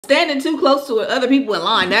Standing too close to other people in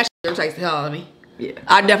line, that shit takes the hell out of me. Yeah,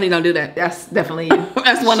 I definitely don't do that. That's definitely you.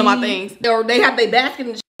 That's one of my things. Or they have their basket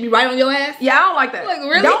and be right on your ass. Yeah, I don't like that. Like,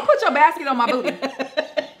 really? Don't put your basket on my booty.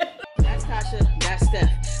 That's Tasha, that's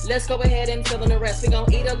Steph. Let's go ahead and fill in the rest. We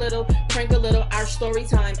gon' eat a little, drink a little. Our story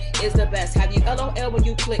time is the best. Have you LOL when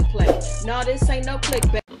you click play? No, this ain't no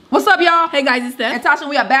clickbait. What's up, y'all? Hey guys, it's Steph. And Tasha,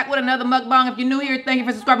 we are back with another mukbang. If you're new here, thank you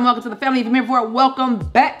for subscribing. Welcome to the family. If you're here for it, welcome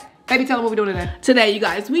back. Baby, tell them what we're doing today. Today, you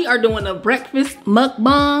guys, we are doing a breakfast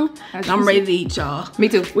mukbang. I'm ready to eat, y'all. Me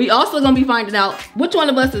too. We also gonna be finding out which one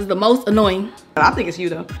of us is the most annoying. I think it's you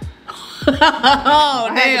though.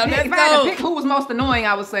 Oh, damn, let's if I had to go. pick who was most annoying,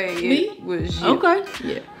 I would say it was you. Okay.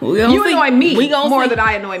 Yeah. You annoy me we gonna more see. than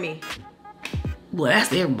I annoy me. Well,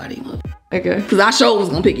 that's everybody. Okay. Because I sure was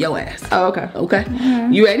gonna pick your ass. Oh, okay. Okay.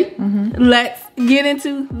 You ready? Let's get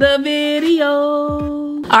into the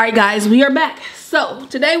video. All right, guys, we are back. So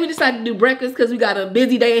today we decided to do breakfast because we got a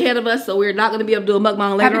busy day ahead of us, so we're not gonna be able to do a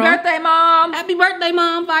mukbang later on. Happy birthday, Mom. Happy birthday,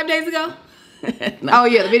 Mom, 5 days ago. No. Oh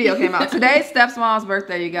yeah, the video came out. Today's Steph's mom's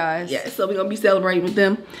birthday, you guys. Yeah, so we're gonna be celebrating with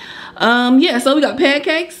them. Yeah, so we got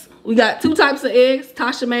pancakes. We got 2 types of eggs.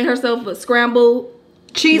 Tasha made herself a scrambled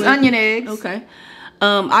cheese onion eggs. Okay.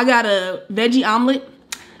 I got a veggie omelet.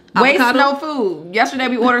 Waste Avocado. no food. Yesterday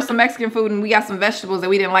we ordered some Mexican food and we got some vegetables that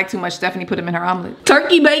we didn't like too much. Stephanie put them in her omelet.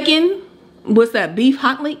 Turkey bacon. What's that? Beef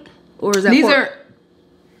hot link? Or is that pork?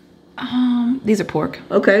 These are pork.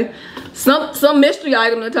 Okay. Some mystery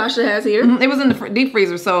item that Tasha has here. It was in the deep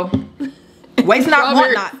freezer, so waste not,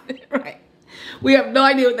 want not. Right. We have no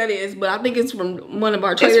idea what that is, but I think it's from one of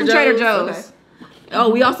our Trader Joe's. Trader Joe's. Okay. Oh,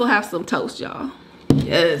 we also have some toast, y'all.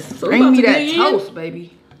 Yes. So bring me that toast,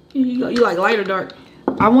 baby. You like light or dark?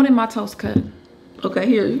 I wanted my toast cut. Okay,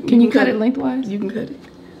 here. Can you cut it lengthwise? You can cut it.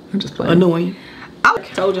 I'm just playing. Annoying. I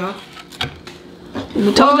told y'all.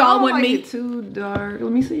 Told y'all it wasn't me. Too dark.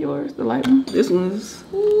 Let me see yours. The light one. This one's.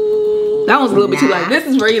 That one's a little bit too light. This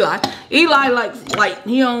is for Eli. Eli likes light.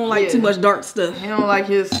 He don't like too much dark stuff. He don't like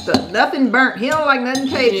his stuff. Nothing burnt. He don't like nothing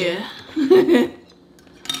Cajun. Yeah.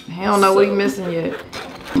 He don't know what he's missing yet.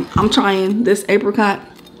 I'm trying this apricot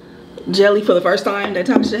jelly for the first time that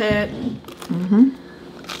Tasha had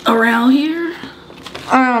around here.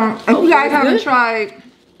 If you guys haven't tried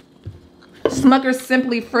Smucker's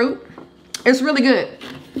Simply Fruit, it's really good.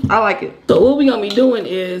 I like it. So what we're gonna be doing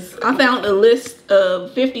is I found a list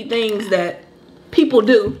of 50 things that people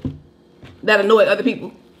do that annoy other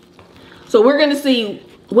people. So we're gonna see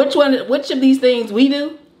which of these things we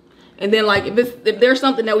do, and then like if there's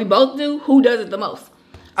something that we both do, who does it the most.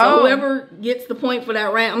 So whoever gets the point for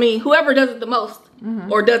that round, I mean whoever does it the most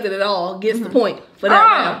or does it at all gets the point for that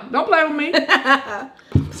round. Don't play with me.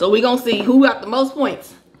 So we gonna see who got the most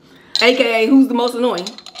points, aka who's the most annoying.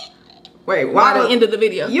 Wait, why the end of the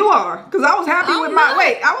video? You are, because I was happy with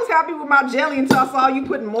I was happy with my jelly until I saw you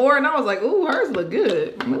putting more, and I was like, ooh, hers look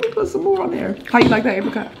good. Let me put some more on there. How you like that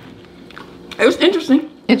apricot? It was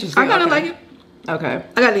interesting. Interesting. I kind of like it. Okay.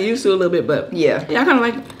 I got used to it a little bit, but yeah, I kind of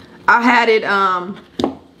like it. I had it.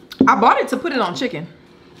 I bought it to put it on chicken,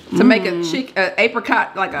 to make a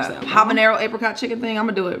apricot, like a habanero apricot chicken thing. I'm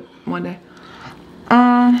gonna do it one day.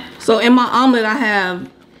 So in my omelet, I have,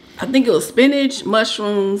 I think it was spinach,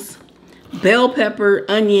 mushrooms, bell pepper,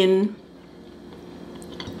 onion,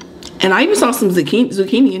 and I even saw some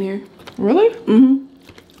zucchini in here. Really?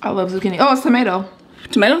 I love zucchini. Oh, it's tomato.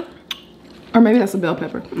 Tomato? Or maybe that's a bell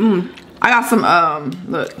pepper. I got some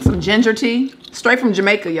look, some ginger tea straight from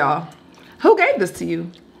Jamaica, y'all. Who gave this to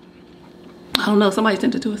you? I don't know. Somebody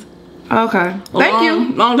sent it to us. Okay. Thank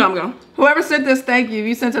you. Long time ago. Whoever sent this, thank you.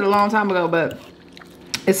 You sent it a long time ago, but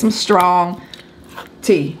it's some strong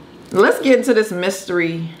tea. Let's get into this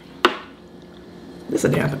mystery. This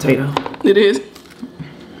is a damn potato. It is.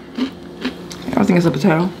 I think it's a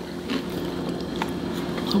potato.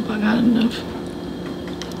 Hope I got enough.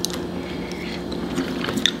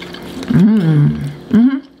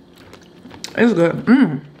 It's good.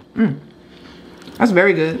 That's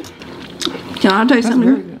very good. Can I taste something?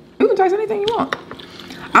 Very good. You can taste anything you want.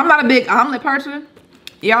 I'm not a big omelet person,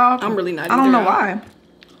 y'all. I'm really not. I don't know why.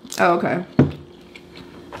 Oh, okay.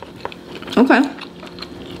 Okay.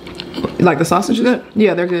 You like the sausage? Good.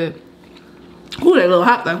 Yeah, they're good. Ooh, they're a little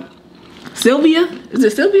hot though. Sylvia? Is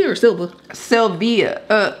it Sylvia or Silva?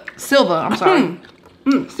 Sylvia. Silva. I'm sorry.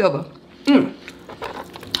 Silva.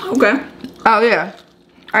 Okay. Oh yeah.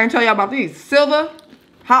 I can tell y'all about these. Silva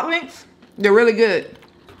hot links. They're really good.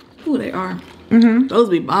 Ooh, they are. Those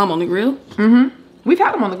be bomb on the grill. We've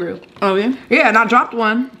had them on the grill. Oh yeah? Yeah, and I dropped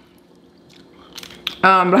one.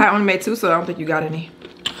 But I only made 2, so I don't think you got any.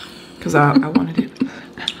 Because I wanted it.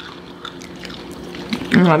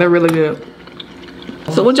 They're really good.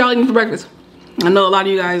 So what y'all eating for breakfast? I know a lot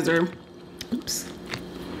of you guys are. Oops.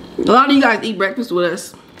 A lot of you guys eat breakfast with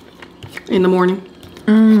us in the morning.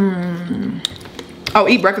 Oh,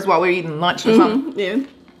 eat breakfast while we're eating lunch or something. Yeah.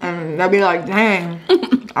 And they'll be like, dang,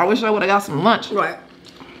 I wish I would have got some lunch. Right.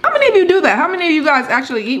 How many of you do that? How many of you guys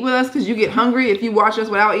actually eat with us because you get hungry if you watch us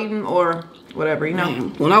without eating or whatever, you know?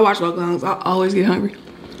 Man, when I watch local homes, I always get hungry.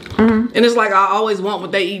 And it's like I always want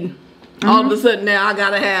what they eat. All of a sudden now I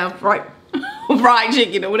gotta have fried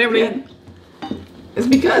chicken or whatever they eat. It's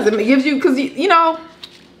because it gives you, because you know,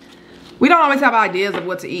 we don't always have ideas of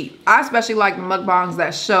what to eat. I especially like the mukbangs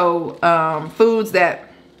that show foods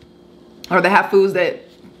that, or they have foods that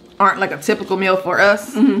aren't like a typical meal for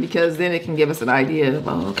us, because then it can give us an idea of,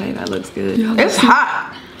 oh, okay, that looks good. It's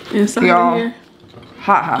hot. Inside here.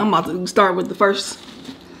 Hot. I'm about to start with the first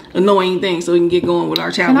annoying thing so we can get going with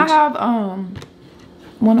our challenge. Can I have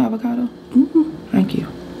one avocado? Thank you.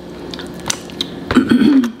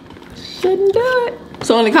 Shouldn't do it.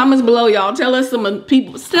 So in the comments below, y'all tell us some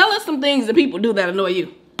things that people do that annoy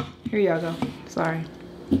you. Here y'all go. Sorry.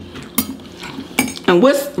 And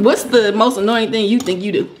what's the most annoying thing you think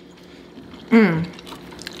you do?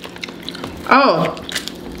 Oh.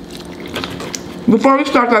 Before we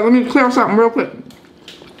start that, let me clear something real quick.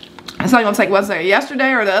 It's not gonna take what's there.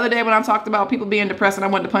 Yesterday or the other day when I talked about people being depressed and I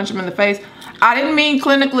wanted to punch them in the face, I didn't mean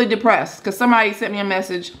clinically depressed, because somebody sent me a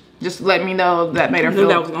message just let me know that made her feel.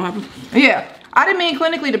 That was gonna happen. Yeah, I didn't mean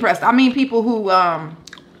clinically depressed. I mean people who are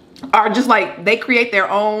just like, they create their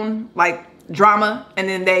own like drama and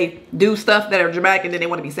then they do stuff that are dramatic and then they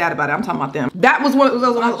want to be sad about it. I'm talking about them. That was what I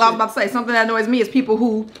was about to say. Something that annoys me is people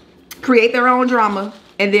who create their own drama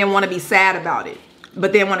and then want to be sad about it,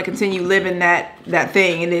 but then want to continue living that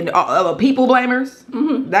thing. And then people blamers,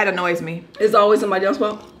 that annoys me. It's always somebody else's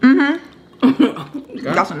fault.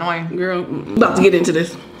 That's annoying. Girl, I'm about to get into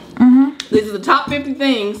this. This is the top 50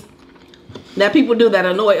 things that people do that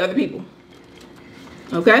annoy other people.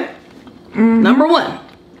 Okay? Number 1,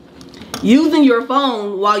 using your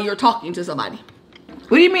phone while you're talking to somebody.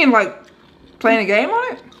 What do you mean, like playing a game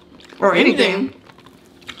on it? Or anything?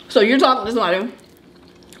 So you're talking to somebody,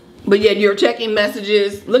 but yet you're checking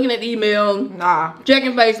messages, looking at email,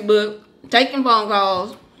 checking Facebook, taking phone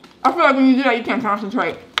calls. I feel like when you do that, you can't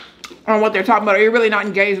concentrate on what they're talking about, or you're really not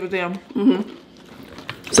engaged with them.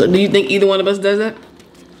 So do you think either one of us does that?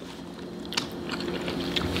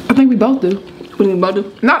 I think we both do. What do you both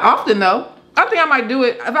do? Not often though. I think I might do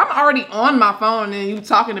it if I'm already on my phone and you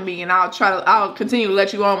talking to me, and I'll continue to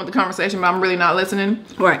let you on with the conversation, but I'm really not listening.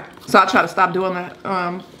 Right. So I try to stop doing that.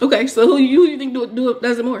 Okay, so who you think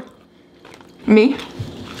does it more? Me.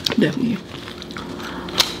 Definitely.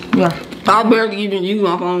 Yeah. I barely even use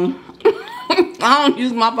my phone. I don't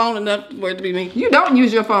use my phone enough for it to be me. You don't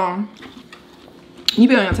use your phone. You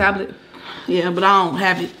be on your tablet. Yeah, but I don't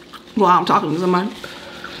have it while I'm talking to somebody.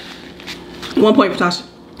 1 point for Tasha.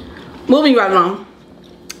 Moving right along.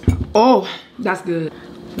 Oh, that's good.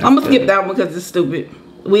 I'm gonna skip that one because it's stupid.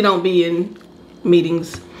 We don't be in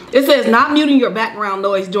meetings. It says not muting your background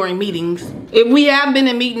noise during meetings. If we have been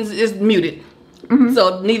in meetings, it's muted.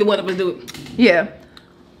 So neither one of us do it. Yeah.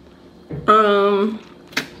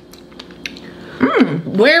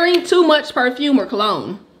 Wearing too much perfume or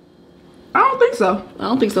cologne. I don't think so. I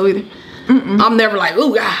don't think so either. I'm never like,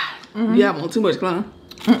 oh God, you have on too much cologne.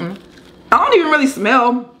 I don't even really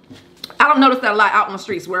smell. I don't notice that a lot out on the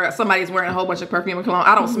streets where somebody's wearing a whole bunch of perfume and cologne.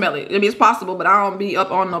 I don't smell it. I mean, it's possible, but I don't be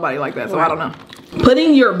up on nobody like that, so I don't know.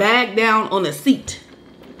 Putting your bag down on the seat.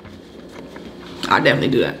 I definitely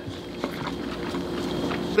do that.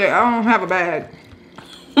 I don't have a bag.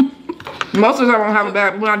 Most of the time I don't have a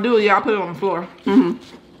bag. When I do, yeah, I put it on the floor.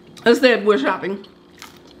 Let's say we're shopping.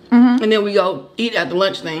 And then we go eat at the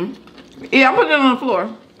lunch thing. Yeah, I put it on the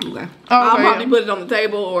floor. Okay. I'll probably put it on the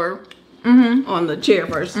table or on the chair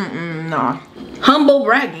first. Nah. Humble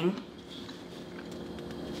bragging.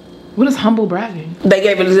 What is humble bragging? They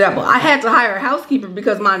gave an example. I had to hire a housekeeper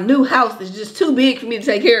because my new house is just too big for me to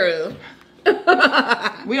take care of.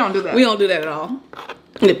 We don't do that. We don't do that at all.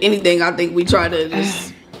 If anything, I think we try to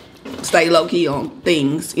just stay low key on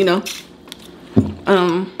things, you know.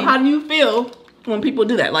 How do you feel when people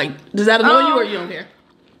do that? Like, does that annoy you or you don't care?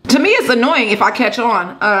 To me, it's annoying if I catch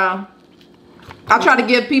on. I try to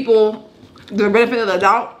give people the benefit of the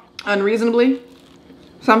doubt unreasonably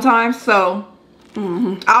sometimes. So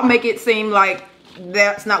I'll make it seem like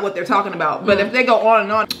that's not what they're talking about. But if they go on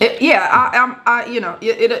and on, you know,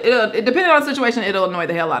 it depending on the situation, it'll annoy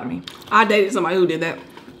the hell out of me. I dated somebody who did that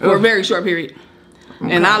for a very short period.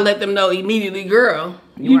 And I let them know immediately, girl,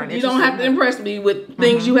 you don't have to impress me with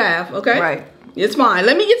things you have, okay? Right. It's fine.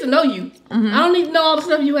 Let me get to know you. I don't need to know all the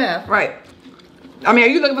stuff you have. Right. I mean, are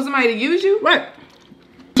you looking for somebody to use you? Right.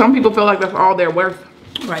 Some people feel like that's all they're worth.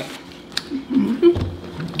 Right.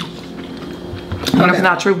 And that's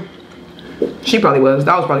not true. She probably was.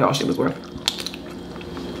 That was probably all she was worth.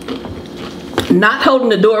 Not holding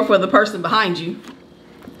the door for the person behind you.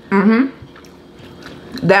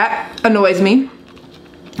 That annoys me.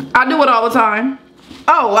 I do it all the time.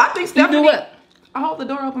 Oh, I think Stephanie. You do what? I hold the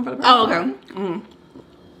door open for the person. Oh, okay.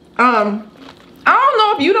 I don't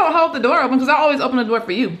know if you don't hold the door open because I always open the door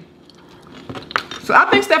for you. So I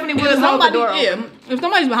think Stephanie would hold the door open. If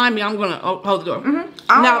somebody's behind me, I'm gonna hold the door.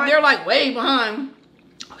 Now if they're like way behind,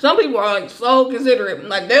 some people are like so considerate.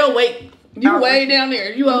 Like they'll wait. You way down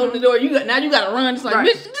there. You holding the door. You got to run. It's like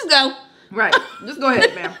bitch, just go. Right. Just go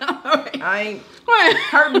ahead, ma'am. Right. I ain't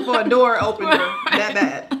hurting for a door opener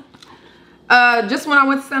that bad. Just when I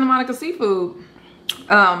went to Santa Monica Seafood,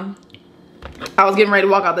 I was getting ready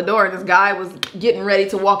to walk out the door and this guy was getting ready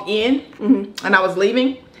to walk in and I was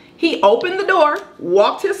leaving. He opened the door,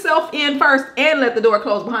 walked himself in first and let the door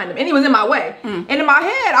close behind him. And he was in my way. And in my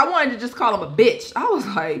head, I wanted to just call him a bitch. I was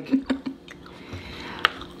like,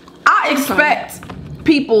 I expect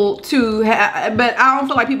people to have, but I don't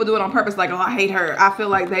feel like people do it on purpose. Like, oh, I hate her. I feel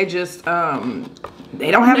like they just,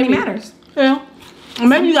 they don't have any manners. Yeah.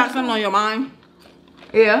 Maybe you got something on your mind.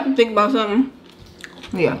 Yeah. Think about something.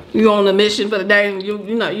 Yeah. You're on a mission for the day and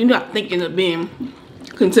you're not thinking of being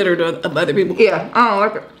considerate of other people. Yeah. I don't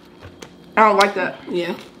like it. I don't like that.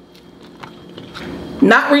 Yeah.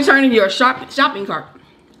 Not returning your shopping cart.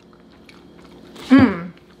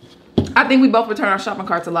 I think we both return our shopping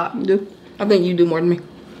carts a lot. You do? I think you do more than me.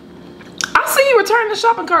 I see you return the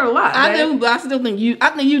shopping cart a lot. I do, but I still think you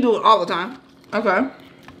do it all the time. Okay.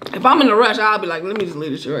 If I'm in a rush, I'll be like, let me just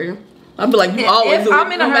leave this shit right here. I feel like you always do it. If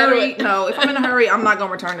I'm in a hurry, no. If I'm in a hurry, I'm not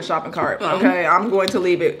gonna return the shopping cart. Okay, I'm going to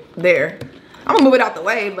leave it there. I'm gonna move it out the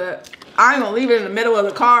way, but I ain't gonna leave it in the middle of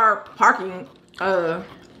the car parking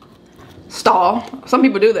stall. Some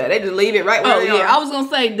people do that. They just leave it right where they are. I was gonna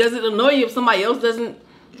say, does it annoy you if somebody else doesn't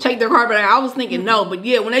take their car back? I was thinking no, but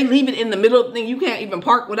yeah, when they leave it in the middle of the thing, you can't even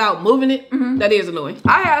park without moving it. That is annoying.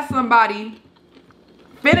 I had somebody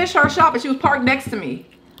finish her shopping. She was parked next to me.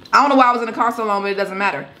 I don't know why I was in the car so long, but it doesn't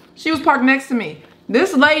matter. She was parked next to me.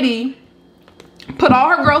 This lady put all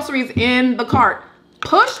her groceries in the cart,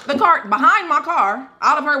 pushed the cart behind my car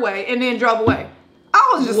out of her way, and then drove away.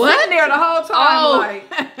 I was just sitting there the whole time like,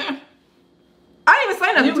 I didn't even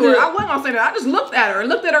say nothing to her. I wasn't gonna say that. I just looked at her and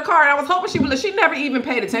looked at her car and I was hoping she never even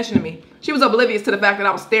paid attention to me. She was oblivious to the fact that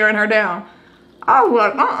I was staring her down. I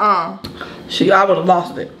was like, I would have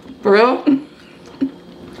lost it. For real?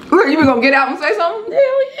 You were gonna get out and say something?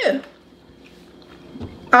 Hell yeah.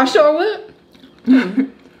 I sure would.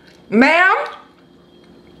 Ma'am?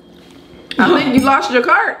 I think you lost your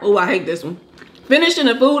cart. Oh, I hate this one. Finishing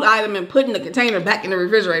a food item and putting the container back in the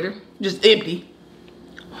refrigerator. Just empty.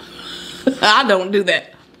 I don't do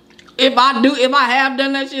that. If I have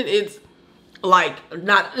done that shit, it's like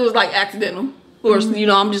it was like accidental. Or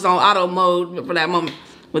I'm just on auto mode for that moment.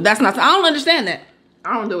 But that's not, I don't understand that.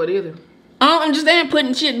 I don't do it either. I don't understand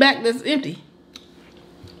putting shit back that's empty.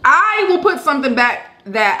 I will put something back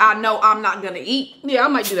that I know I'm not gonna eat. Yeah, I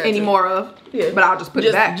might do that anymore of. Yeah, but I'll just put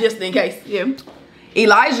it back. Just in case. Yeah.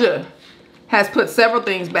 Elijah has put several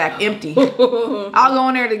things back empty. I'll go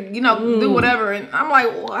in there to, do whatever. And I'm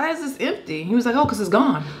like, why is this empty? He was like, oh, because it's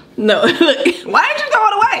gone. No. Why didn't you throw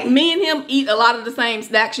it away? Me and him eat a lot of the same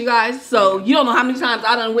snacks, you guys. So you don't know how many times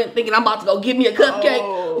I done went thinking I'm about to go get me a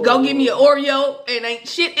cupcake, go get me an Oreo, and ain't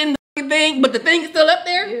shit in the thing, but the thing's still up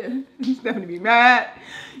there. Yeah. He's definitely be mad.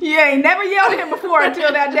 You ain't never yelled at him before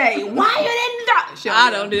until that day. Why you didn't do? I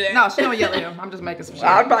don't do that. No, she don't yell at him. I'm just making some shit.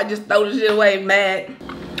 I'd probably just throw the shit away mad.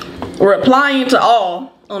 Replying to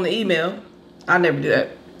all on the email. I never do that.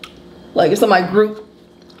 Like if somebody group,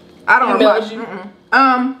 I don't reply.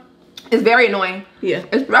 It's very annoying. Yeah.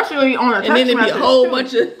 Especially on a text message. And then it'd be a whole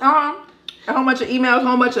bunch of a whole bunch of emails, a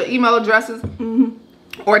whole bunch of email addresses,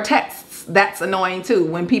 or texts. That's annoying too.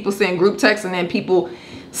 When people send group texts and then people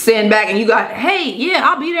send back and you got, hey, yeah,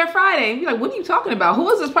 I'll be there Friday. And you're like, what are you talking about? Who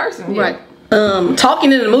is this person? Right.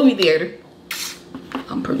 Talking in the movie theater.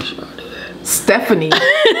 I'm pretty sure I do that. Stephanie.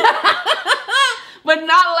 But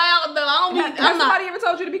not loud though. Has somebody ever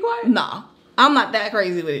told you to be quiet? Nah. I'm not that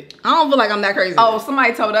crazy with it. I don't feel like I'm that crazy. Oh,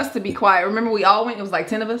 somebody told us to be quiet. Remember we all went? It was like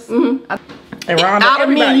 10 of us. And Ron, out of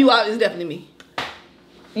me and you, it's definitely me.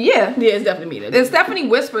 Yeah. Yeah, it's definitely me. And Stephanie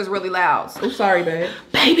whispers really loud. Oh, sorry, babe.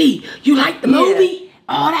 Baby, you like the movie?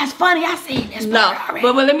 Oh, that's funny. I seen this. No,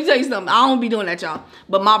 but let me tell you something. I don't be doing that, y'all.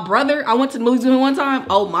 But my brother, I went to the movies with him one time.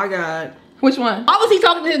 Oh my God. Which one? Why was he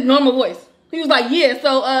talking to his normal voice? He was like, yeah,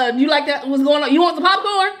 so you like that? What's going on? You want some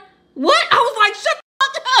popcorn? What? I was like, shut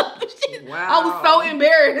the fuck up. Shit. Wow. I was so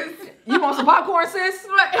embarrassed. You want some popcorn, sis?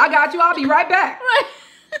 Right. I got you. I'll be right back. Right.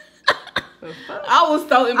 I was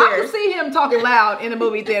so I embarrassed. could see him talking loud in the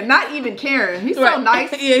movie theater, not even caring. He's so Right.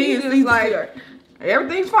 nice. Yeah, he's just like,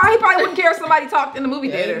 everything's fine. He probably wouldn't care if somebody talked in the movie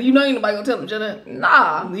theater. You know ain't nobody gonna tell him, shut up.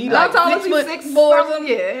 Nah. He Like, like 6'4" or something.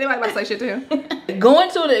 Yeah, anybody might say shit to him. Going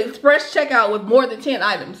to the express checkout with more than 10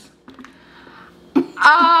 items.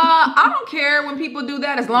 I don't care when people do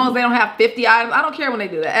that as long as they don't have 50 items. I don't care when they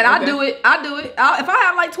do that. And Okay. I do it. If I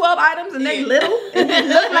have like 12 items and they little and it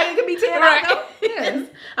look like it could be 10 Right. items, yes.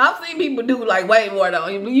 I've seen people do like way more though.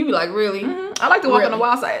 You be like, really? I like to walk on the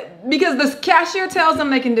wild side because the cashier tells them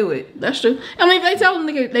they can do it. That's true. I mean, if they tell them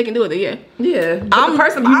they can do it, then yeah. Yeah. But I'm the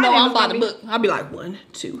person you behind know them I'm is by gonna the be- book. I'll be like 1,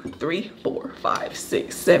 2, 3, 4, 5,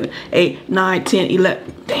 6, 7, 8, 9, 10,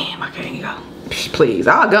 11. Damn, I can't go. Please,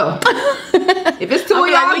 I'll go. If it's two I'll of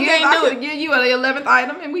be y'all, like, we can't do I'll give you an 11th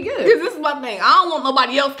item and we good. Cause this is my thing. I don't want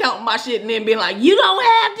nobody else counting my shit and then being like, you don't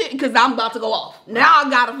have to, cause I'm about to go off. Now I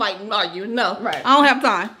gotta fight and argue. No, Right. I don't have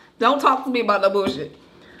time. Don't talk to me about no bullshit.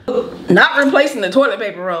 Not replacing the toilet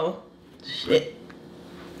paper roll. Shit.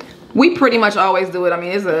 We pretty much always do it. I mean,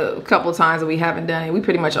 there's a couple times that we haven't done it. We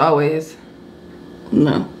pretty much always.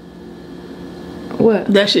 No. What?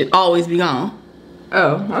 That shit always be gone.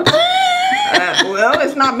 Oh, okay. Well,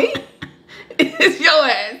 it's not me. It's your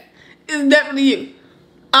ass. It's definitely you.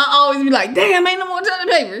 I always be like, damn, ain't no more toilet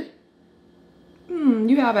paper.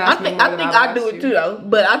 You have I asked me think more I than think I've I do asked it you. too though,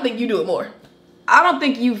 but I think you do it more. I don't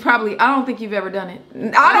think you've ever done it.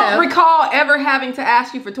 I have. don't recall ever having to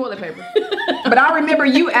ask you for toilet paper. But I remember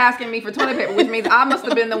you asking me for toilet paper, which means I must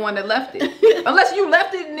have been the one that left it. Unless you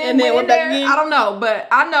left it and then went in back there. again. I don't know. But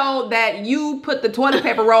I know that you put the toilet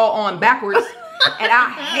paper roll on backwards and I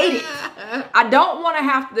hate it. I don't want to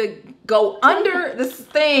have to go under this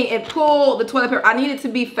thing and pull the toilet paper. I need it to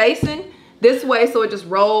be facing this way so it just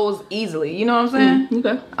rolls easily. You know what I'm saying?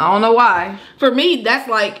 Okay. I don't know why. For me, that's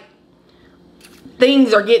like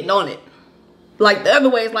things are getting on it. Like the other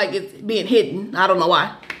way is like it's being hidden. I don't know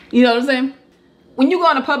why. You know what I'm saying? When you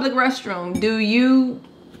go in a public restroom, do you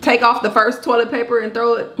take off the first toilet paper and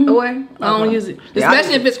throw it away? I don't use it. Yeah, I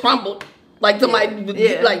Especially use if it's crumbled. Like somebody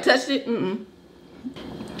Yeah. like touched it.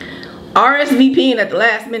 RSVPing at the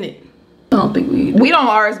last minute. I don't think We don't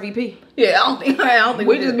RSVP. Yeah, I don't think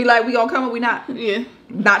We just be like, we gonna come or we not. yeah.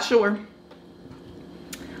 Not sure.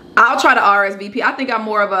 I'll try to RSVP. I think I'm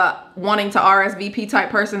more of a wanting to RSVP type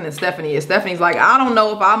person than Stephanie is. Stephanie's like, I don't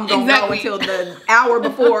know if I'm gonna Exactly. go until the hour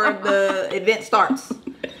before the event starts.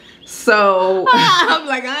 So I'm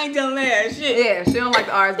like, I ain't telling that shit. yeah, she don't like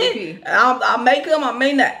the RSVP. I may come, I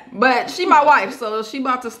may not. But she my wife, so she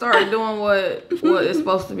about to start doing what is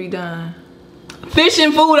supposed to be done.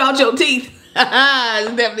 Fishing food out your teeth.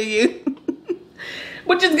 It's definitely you.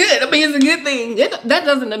 Which is good. I mean, it's a good thing. That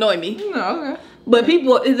doesn't annoy me. No, okay. But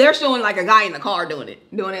people, they're showing like a guy in the car doing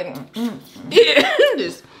it. Doing it. Yeah.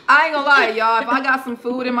 Just, I ain't gonna lie, y'all. If I got some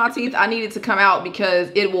food in my teeth, I need it to come out because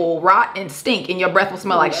it will rot and stink and your breath will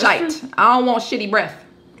smell like that's shite. I don't want shitty breath.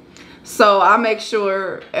 So I make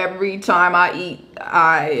sure every time I eat,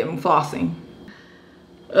 I am flossing.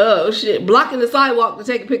 oh shit. Blocking the sidewalk to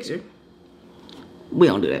take a picture. We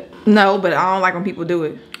don't do that. No, but I don't like when people do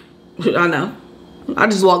it. I know. I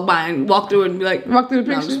just walk by and walk through it and be like, Walk through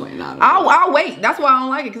the no, I'm picture. just waiting. No, I'll wait. That's why I don't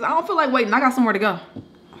like it because I don't feel like waiting. I got somewhere to go.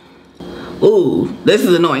 ooh, this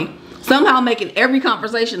is annoying. Somehow making every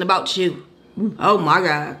conversation about you. Oh my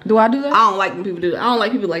God. Do I do that? I don't like when people do that. I don't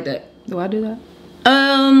like people like that. Do I do that?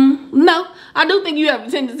 No. I do think you have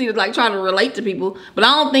a tendency to like try to relate to people, but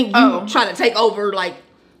I don't think you try to take over like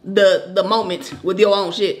the moment with your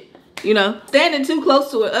own shit. You know? Standing too close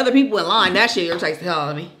to other people in line, that shit irritates the hell out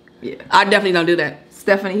of me. Yeah. I definitely don't do that.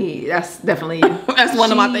 Stephanie, that's definitely you. That's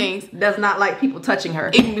one of my She things. does not like people touching her.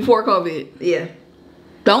 Even before COVID. Yeah.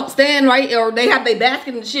 Don't stand right, or they have their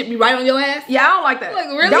basket and shit be right on your ass. Yeah, I don't like that. Like,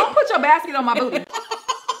 really? Don't put your basket on my booty.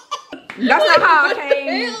 That's not how I What the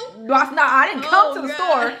came. hell? That's not. I didn't come Oh, to the God.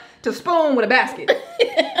 store to spoon with a basket.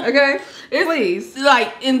 Okay, please.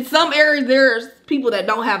 Like in some areas, there's people that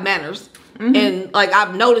don't have manners, and like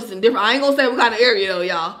I've noticed in different. I ain't gonna say what kind of area though,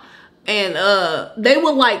 y'all. And they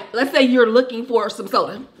will like, let's say you're looking for some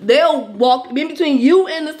soda. They'll walk in between you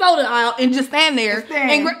and the soda aisle and just stand there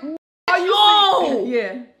and oh,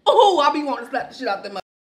 Yeah. oh, I be wanting to slap the shit out them.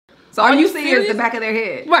 So all Are you you see is serious? the back of their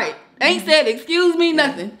head. Right? Ain't said excuse me,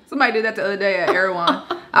 nothing. Somebody did that the other day at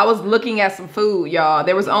Erewhon. I was looking at some food, y'all.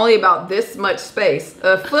 There was only about this much space,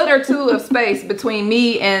 a foot or two of space between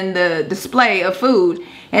me and the display of food.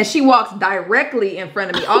 And she walks directly in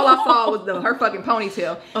front of me. All I saw was her fucking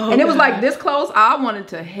ponytail. And it was like this close. I wanted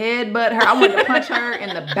to headbutt her. I wanted to punch her in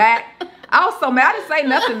the back. I was so mad. I didn't say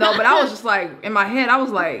nothing though, but I was just like, in my head, I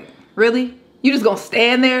was like, really? You just gonna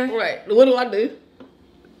stand there? Right. What do I do?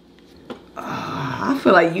 I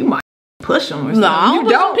feel like you might push them or something. No, you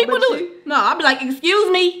don't. People do it. No, I'll be like, excuse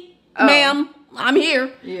me, ma'am, I'm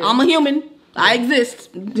here. Yeah. I'm a human. I exist.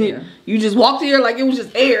 Yeah. You just walked here like it was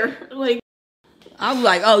just air. Like, I was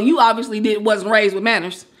like, oh, you obviously wasn't raised with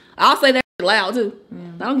manners. I'll say that loud too. Yeah.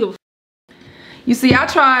 I don't give a f. You see, I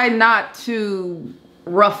try not to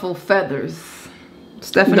ruffle feathers.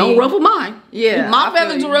 Stephanie, don't ruffle mine. Yeah, if my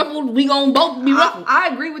feathers are ruffled, we gonna both be ruffled. I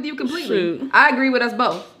agree with you completely. Shoot. I agree with us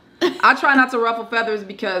both. I try not to ruffle feathers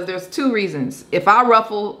because there's two reasons. If I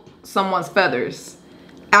ruffle someone's feathers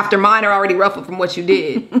after mine are already ruffled from what you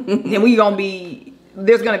did, then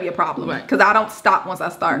there's gonna be a problem. Right. Because I don't stop once I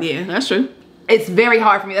start. Yeah, that's true. It's very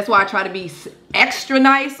hard for me. That's why I try to be extra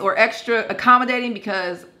nice or extra accommodating,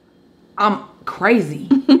 because I'm crazy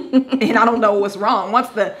and I don't know what's wrong. Once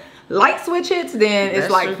the light switch hits, then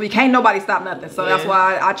it's like true. Can't nobody stop nothing. So that's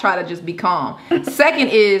why I try to just be calm. Second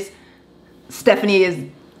is Stephanie is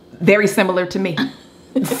very similar to me.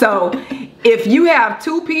 So if you have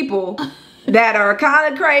two people that are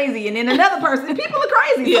kind of crazy and then another person, people are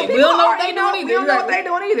crazy. Yeah, so we don't know what they're doing either. We don't know what they're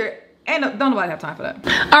doing either. And don't nobody have time for that.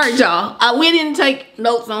 All right, y'all. We didn't take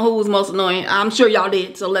notes on who was most annoying. I'm sure y'all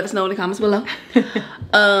did. So let us know in the comments below.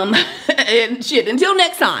 And shit, until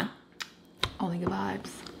next time. Only good vibes.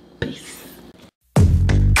 Peace.